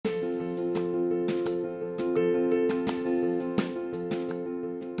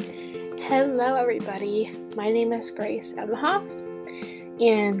Hello everybody, my name is Grace Emhoff,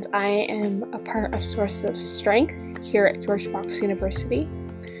 and I am a part of Source of Strength here at George Fox University.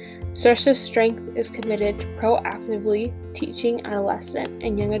 Source of Strength is committed to proactively teaching adolescent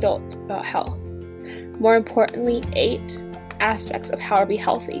and young adults about health. More importantly, 8 aspects of how to be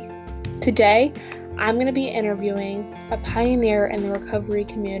healthy. Today, I'm going to be interviewing a pioneer in the recovery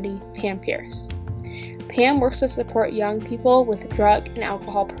community, Pam Pierce. Pam works to support young people with drug and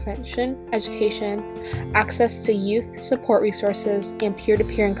alcohol prevention, education, access to youth support resources, and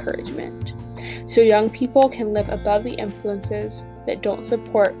peer-to-peer encouragement, so young people can live above the influences that don't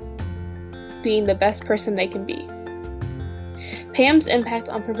support being the best person they can be. Pam's impact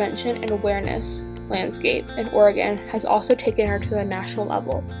on prevention and awareness landscape in Oregon has also taken her to the national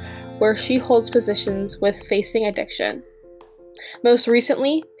level, where she holds positions with Facing Addiction. Most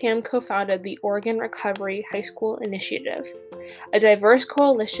recently, Pam co-founded the Oregon Recovery High School Initiative, a diverse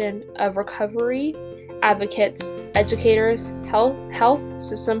coalition of recovery advocates, educators, health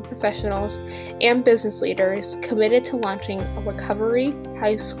system professionals, and business leaders committed to launching a recovery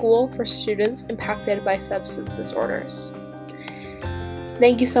high school for students impacted by substance disorders.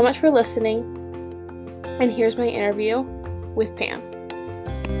 Thank you so much for listening, and here's my interview with Pam.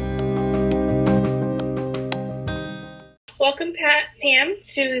 Welcome, Pam,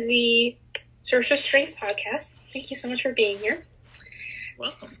 to the Source of Strength podcast. Thank you so much for being here.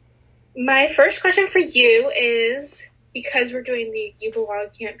 Welcome. My first question for you is, because we're doing the You Belong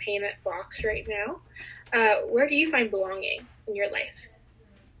campaign at Fox right now, where do you find belonging in your life?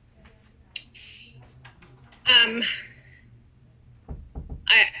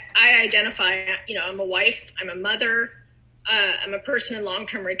 I identify, I'm a wife, I'm a mother, I'm a person in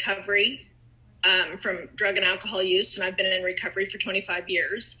long-term recovery from drug and alcohol use, and I've been in recovery for 25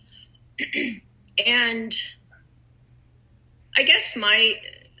 years. And I guess I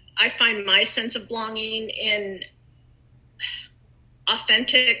find my sense of belonging in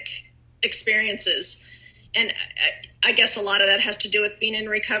authentic experiences. And I guess a lot of that has to do with being in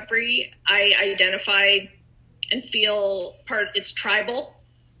recovery. I identify and feel it's tribal.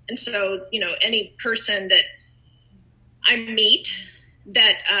 And so, any person that I meet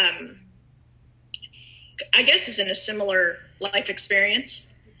that, I guess is in a similar life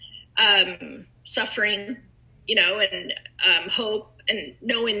experience, suffering, and hope, and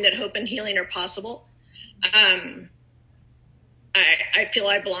knowing that hope and healing are possible. I feel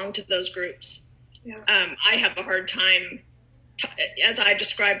I belong to those groups. Yeah. I have a hard time, as I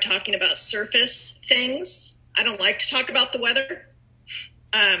described, talking about surface things. I don't like to talk about the weather.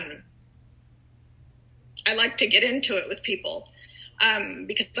 I like to get into it with people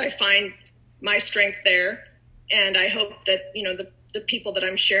because I find my strength there, and I hope that the people that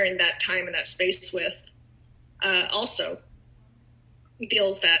I'm sharing that time and that space with also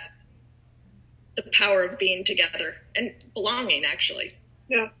feels that the power of being together and belonging, actually.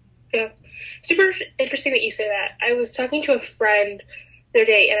 Yeah. Super interesting that you say that. I was talking to a friend the other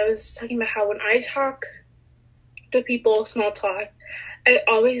day, and I was talking about how when I talk to people, small talk, I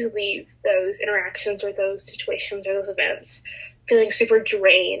always leave those interactions or those situations or those events feeling super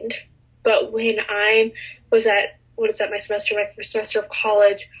drained. But when I was at, my first semester of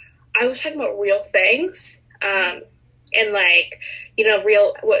college, I was talking about real things, and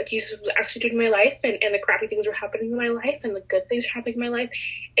real, what Jesus was actually doing in my life, and the crappy things were happening in my life, and the good things were happening in my life.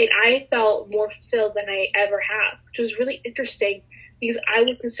 And I felt more fulfilled than I ever have, which was really interesting because I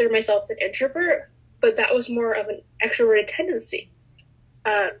would consider myself an introvert, but that was more of an extroverted tendency.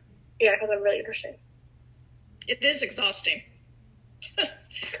 I found that really interesting. It is exhausting.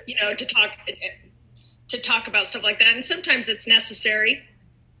 to talk about stuff like that. And sometimes it's necessary.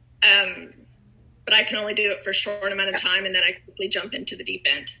 But I can only do it for a short amount of time, and then I quickly jump into the deep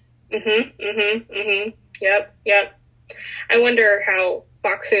end. Yep. I wonder how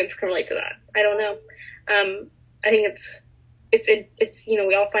Fox students can relate to that. I don't know. I think it's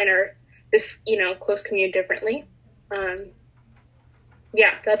we all find this close community differently.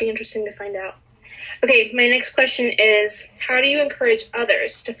 That'd be interesting to find out. Okay, my next question is, how do you encourage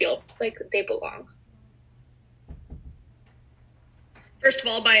others to feel like they belong? First of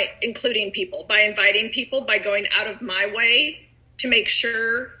all, by including people, by inviting people, by going out of my way to make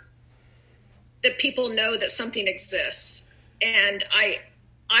sure that people know that something exists. And I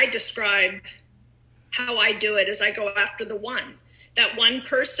describe how I do it as I go after that one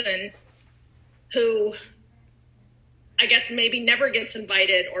person who I guess maybe never gets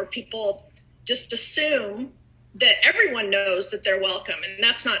invited, or people just assume that everyone knows that they're welcome. And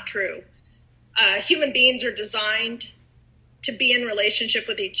that's not true. Human beings are designed to be in relationship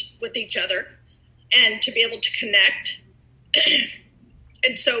with each other and to be able to connect.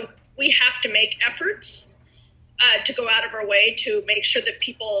 And so we have to make efforts to go out of our way to make sure that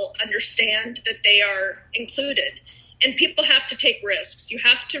people understand that they are included. And people have to take risks. You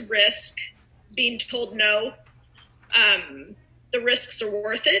have to risk being told no. The risks are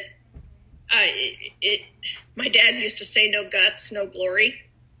worth it. My dad used to say, no guts, no glory.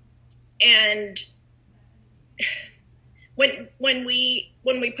 And when we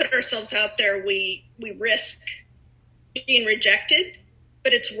put ourselves out there, we risk being rejected,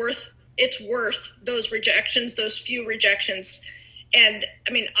 but it's worth those rejections, those few rejections. And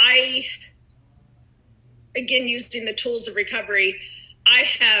I mean, again, using the tools of recovery, I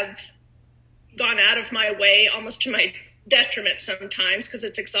have gone out of my way, almost to my detriment sometimes, because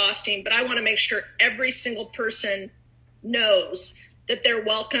it's exhausting, but I want to make sure every single person knows that they're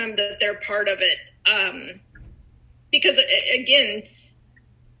welcome, that they're part of it. Because again,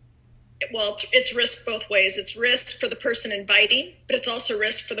 well, it's risk both ways. It's risk for the person inviting, but it's also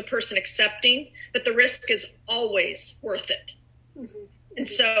risk for the person accepting, but the risk is always worth it. Mm-hmm. And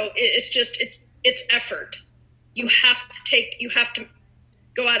so it's effort. You have to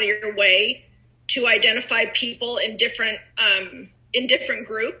go out of your way to identify people in different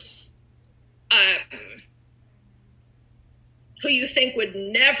groups who you think would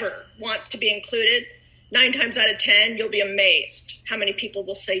never want to be included. 9 times out of 10, you'll be amazed how many people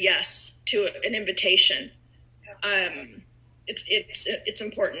will say yes to an invitation. It's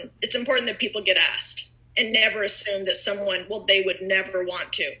important. It's important that people get asked and never assume that they would never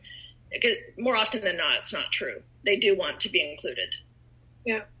want to. Because more often than not, it's not true. They do want to be included.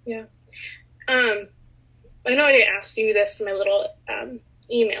 Yeah. I know I didn't ask you this in my little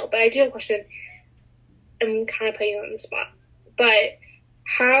email, but I do have a question. I'm kind of putting you on the spot. But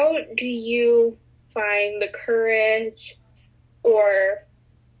how do you find the courage or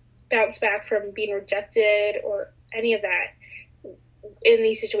bounce back from being rejected or any of that in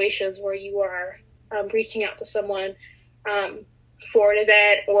these situations where you are reaching out to someone for an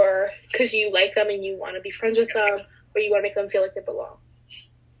event, or because you like them and you want to be friends with them, or you want to make them feel like they belong?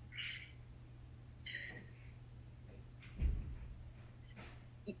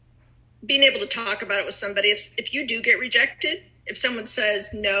 Being able to talk about it with somebody. If you do get rejected, if someone says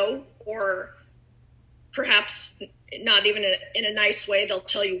no, or perhaps not even in a nice way, they'll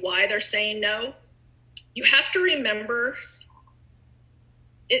tell you why they're saying no. You have to remember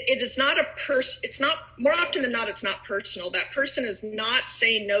it is not a it's not, more often than not, it's not personal. That person is not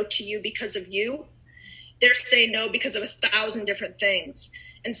saying no to you because of you. They're saying no because of 1,000 different things.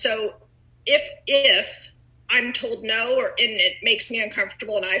 And so if I'm told no, and it makes me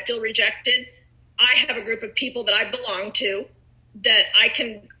uncomfortable and I feel rejected, I have a group of people that I belong to that I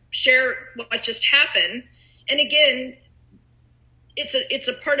can share what just happened. And again, it's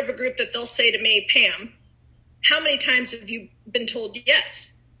a part of a group that they'll say to me, Pam, how many times have you been told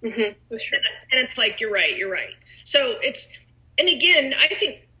yes? Mm-hmm. That's true. And it's like, you're right. So and again, I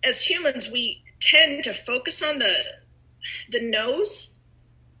think as humans, we tend to focus on the no's,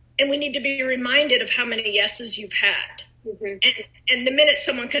 and we need to be reminded of how many yeses you've had. Mm-hmm. And the minute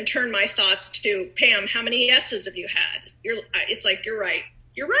someone can turn my thoughts to, Pam, how many yeses have you had? It's like, you're right.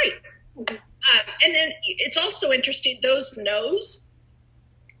 Mm-hmm. And then it's also interesting, those no's,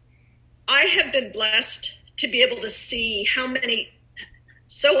 I have been blessed to be able to see how many,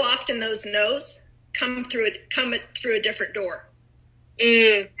 so often those no's come through a different door.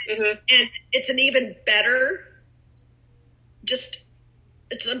 Mm-hmm. And it's an even better,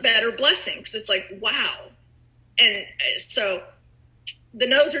 it's a better blessing, because it's like, wow. And so the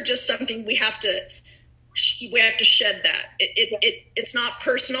no's are just something we have to shed that. It's not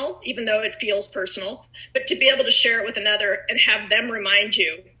personal, even though it feels personal, but to be able to share it with another and have them remind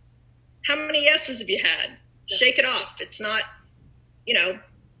you, how many yeses have you had? Shake it off. It's not,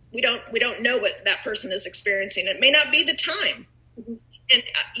 we don't know what that person is experiencing. It may not be the time. Mm-hmm. And,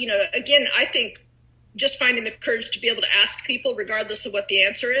 again, I think just finding the courage to be able to ask people, regardless of what the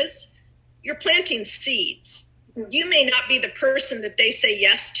answer is, you're planting seeds. Mm-hmm. You may not be the person that they say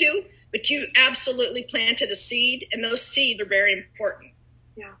yes to, but you absolutely planted a seed, and those seeds are very important.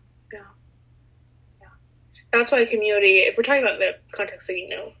 Yeah. That's why community, if we're talking about the context of,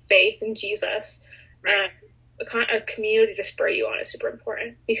 faith in Jesus, right. A community to spur you on is super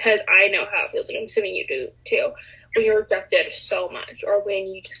important, because I know how it feels, like I'm assuming you do too, when you're rejected so much, or when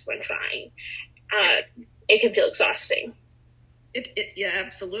you just went trying. It can feel exhausting. Yeah,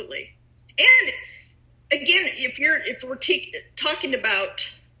 absolutely. And again, if we're talking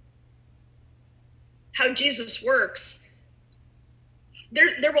about how Jesus works,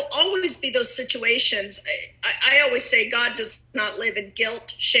 there will always be those situations. I always say God does not live in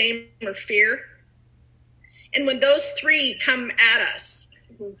guilt, shame, or fear. And when those three come at us,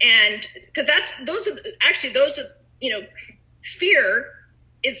 And because those are, fear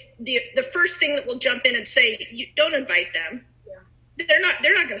is the first thing that will jump in and say, you don't invite them. Yeah. They're not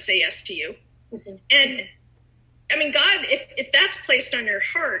going to say yes to you. Mm-hmm. And I mean, God, if that's placed on your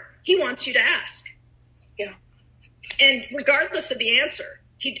heart, he wants you to ask. Yeah. And regardless of the answer,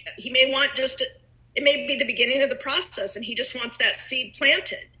 he may want it may be the beginning of the process, and he just wants that seed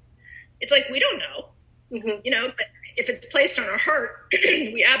planted. It's like, we don't know, mm-hmm. But if it's placed on our heart,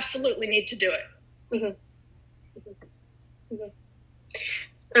 we absolutely need to do it. Mm-hmm.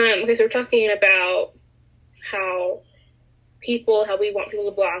 Mm-hmm. Because we're talking about how we want people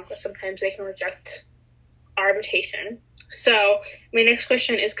to belong, but sometimes they can reject our invitation. So my next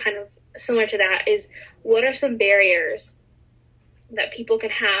question is kind of similar to that, is what are some barriers that people can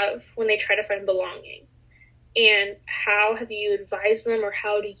have when they try to find belonging? And how have you advised them, or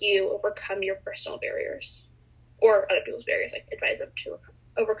how do you overcome your personal barriers or other people's barriers, like advise them to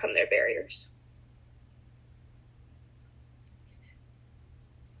overcome their barriers?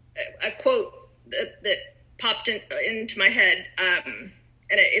 A quote that popped into my head, and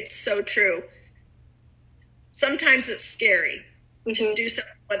it's so true. Sometimes it's scary to do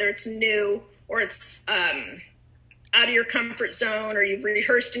something, whether it's new or it's out of your comfort zone, or you've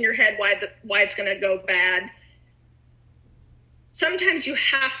rehearsed in your head why it's going to go bad. Sometimes you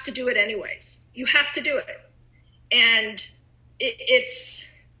have to do it anyways. You have to do it. And it's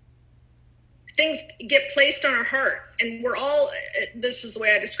things get placed on our heart, and we're all, this is the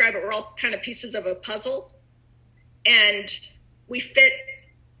way I describe it, we're all kind of pieces of a puzzle, and we fit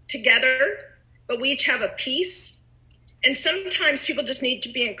together, but we each have a piece. And sometimes people just need to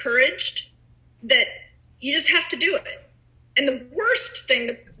be encouraged that you just have to do it. And the worst thing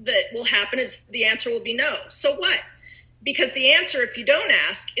that will happen is the answer will be no. So what? Because the answer, if you don't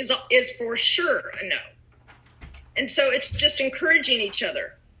ask, is for sure a no. And so it's just encouraging each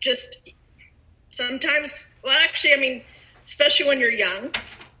other. Just sometimes, well, actually, I mean, especially when you're young,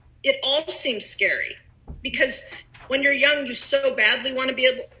 it all seems scary. Because when you're young, you so badly want to be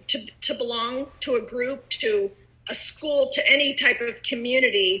able to belong to a group, to a school, to any type of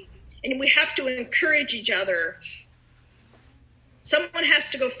community. And we have to encourage each other. Someone has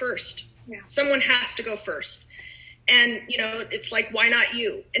to go first. Yeah. Someone has to go first. And, it's like, why not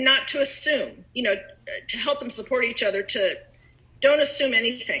you? And not to assume, to help and support each other, don't assume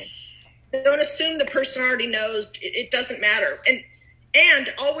anything. Don't assume the person already knows. It doesn't matter.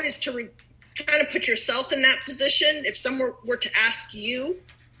 And always to kind of put yourself in that position. If someone were to ask you,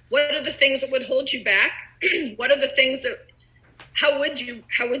 what are the things that would hold you back? What are the things that, how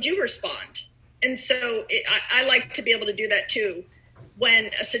would you respond? And so I like to be able to do that too. When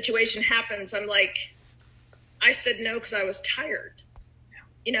a situation happens, I'm like, I said no because I was tired.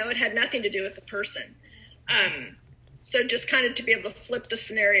 It had nothing to do with the person. So just kind of to be able to flip the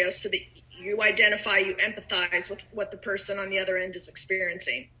scenario so that you identify, you empathize with what the person on the other end is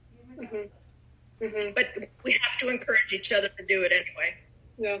experiencing. Mm-hmm. Mm-hmm. But we have to encourage each other to do it anyway.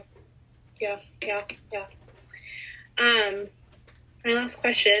 Yeah. My last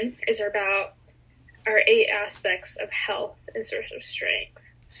question is about our 8 aspects of health and source of strength.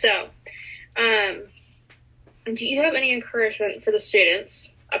 So, do you have any encouragement for the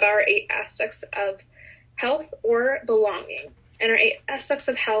students about our 8 aspects of health or belonging? And our 8 aspects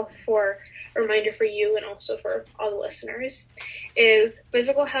of health, for a reminder for you and also for all the listeners, is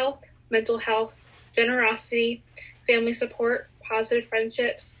physical health, mental health, generosity, family support, positive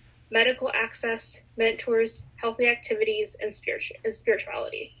friendships, medical access, mentors, healthy activities, and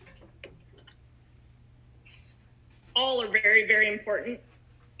spirituality. All are very, very important.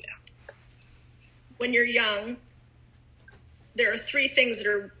 Yeah. When you're young, there are 3 things that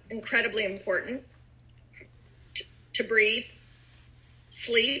are incredibly important: to breathe,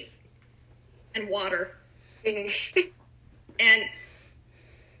 sleep, and water. Mm-hmm. And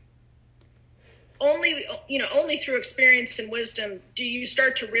only through experience and wisdom do you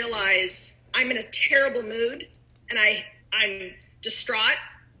start to realize, I'm in a terrible mood and I'm distraught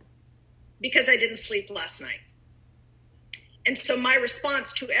because I didn't sleep last night. And so my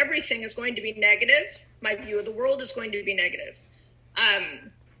response to everything is going to be negative. My view of the world is going to be negative.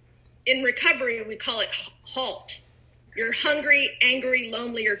 In recovery, we call it HALT. You're hungry, angry,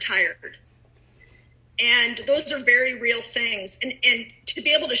 lonely, or tired. And those are very real things. And to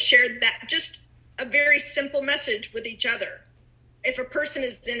be able to share that, just a very simple message with each other. If a person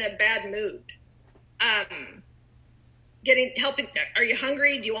is in a bad mood, helping, are you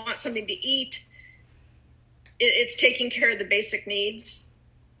hungry? Do you want something to eat? It's taking care of the basic needs,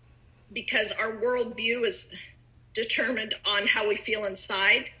 because our worldview is determined on how we feel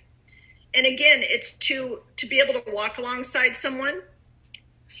inside. And again, it's to be able to walk alongside someone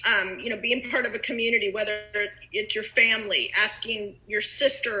Being part of a community, whether it's your family, asking your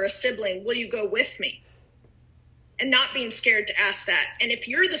sister or a sibling, will you go with me? And not being scared to ask that. And if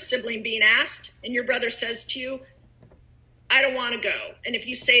you're the sibling being asked and your brother says to you, I don't want to go. And if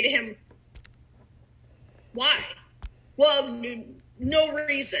you say to him, why? Well, no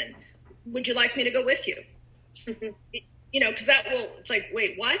reason. Would you like me to go with you? Because it's like,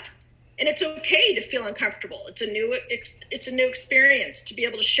 wait, what? And it's okay to feel uncomfortable. It's a new experience to be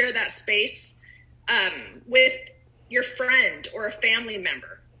able to share that space with your friend or a family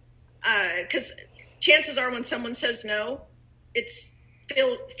member. Because chances are when someone says no, it's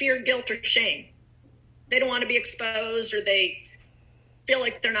fear, guilt, or shame. They don't want to be exposed, or they feel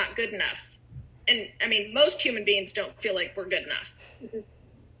like they're not good enough. And I mean, most human beings don't feel like we're good enough.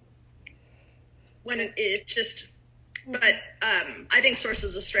 But I think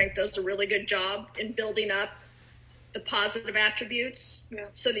Sources of Strength does a really good job in building up the positive attributes,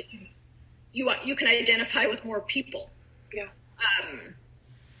 so that you can identify with more people. Yeah.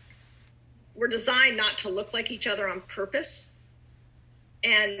 We're designed not to look like each other on purpose,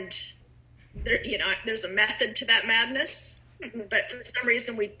 and there's a method to that madness. But for some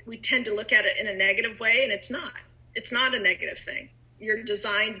reason, we tend to look at it in a negative way, and it's not. It's not a negative thing. You're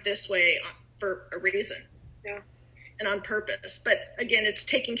designed this way for a reason. Yeah. And on purpose. But again, it's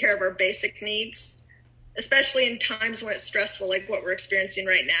taking care of our basic needs, especially in times when it's stressful, like what we're experiencing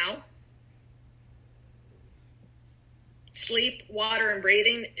right now. Sleep, water, and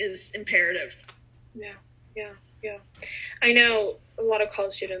breathing is imperative. Yeah. I know a lot of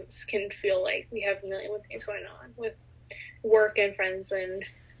college students can feel like we have a million things going on with work and friends and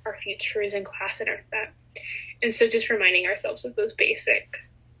our futures and class and everything like that. And so just reminding ourselves of those basic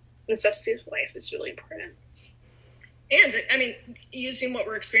necessities of life is really important. And I mean, using what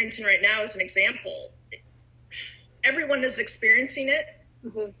we're experiencing right now as an example, everyone is experiencing it.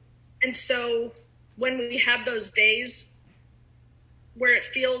 Mm-hmm. And so when we have those days where it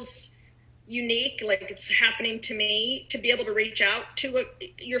feels unique, like it's happening to me, to be able to reach out to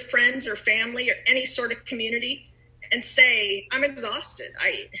your friends or family or any sort of community and say, I'm exhausted.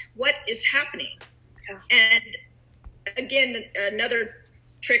 What is happening? Yeah. And again, another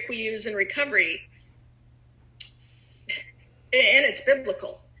trick we use in recovery, and it's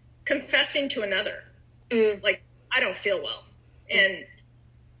biblical, confessing to another. Like, I don't feel well. And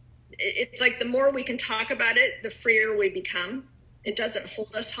it's like the more we can talk about it, the freer we become. It doesn't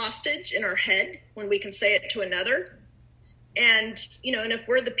hold us hostage in our head when we can say it to another. And, and if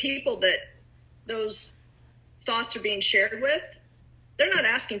we're the people that those thoughts are being shared with, they're not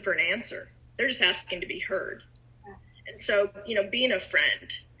asking for an answer. They're just asking to be heard. And so, being a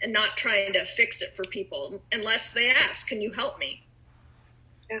friend and not trying to fix it for people unless they ask, can you help me?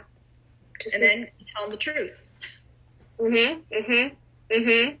 Yeah. And then tell them the truth.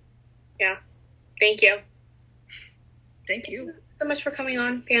 Yeah. Thank you. Thank you so much for coming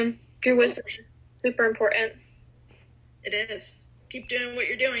on, Pam. Your wisdom is super important. It is. Keep doing what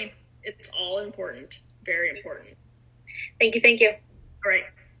you're doing. It's all important. Very important. Thank you. All right.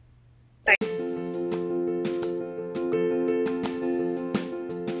 Bye.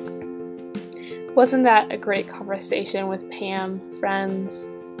 Wasn't that a great conversation with Pam, friends?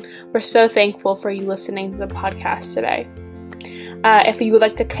 We're so thankful for you listening to the podcast today. If you would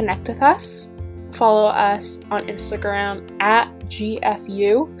like to connect with us, follow us on Instagram at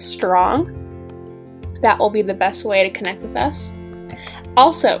GFUstrong. That will be the best way to connect with us.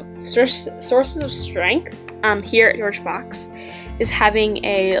 Also, Sources of Strength here at George Fox is having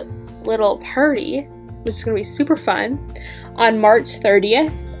a little party, which is going to be super fun, on March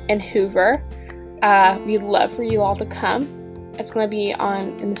 30th in Hoover. We'd love for you all to come. It's going to be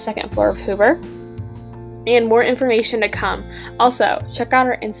in the second floor of Hoover. And more information to come. Also, check out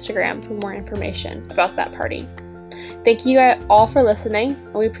our Instagram for more information about that party. Thank you all for listening,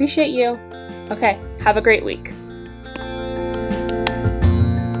 and we appreciate you. Okay, have a great week.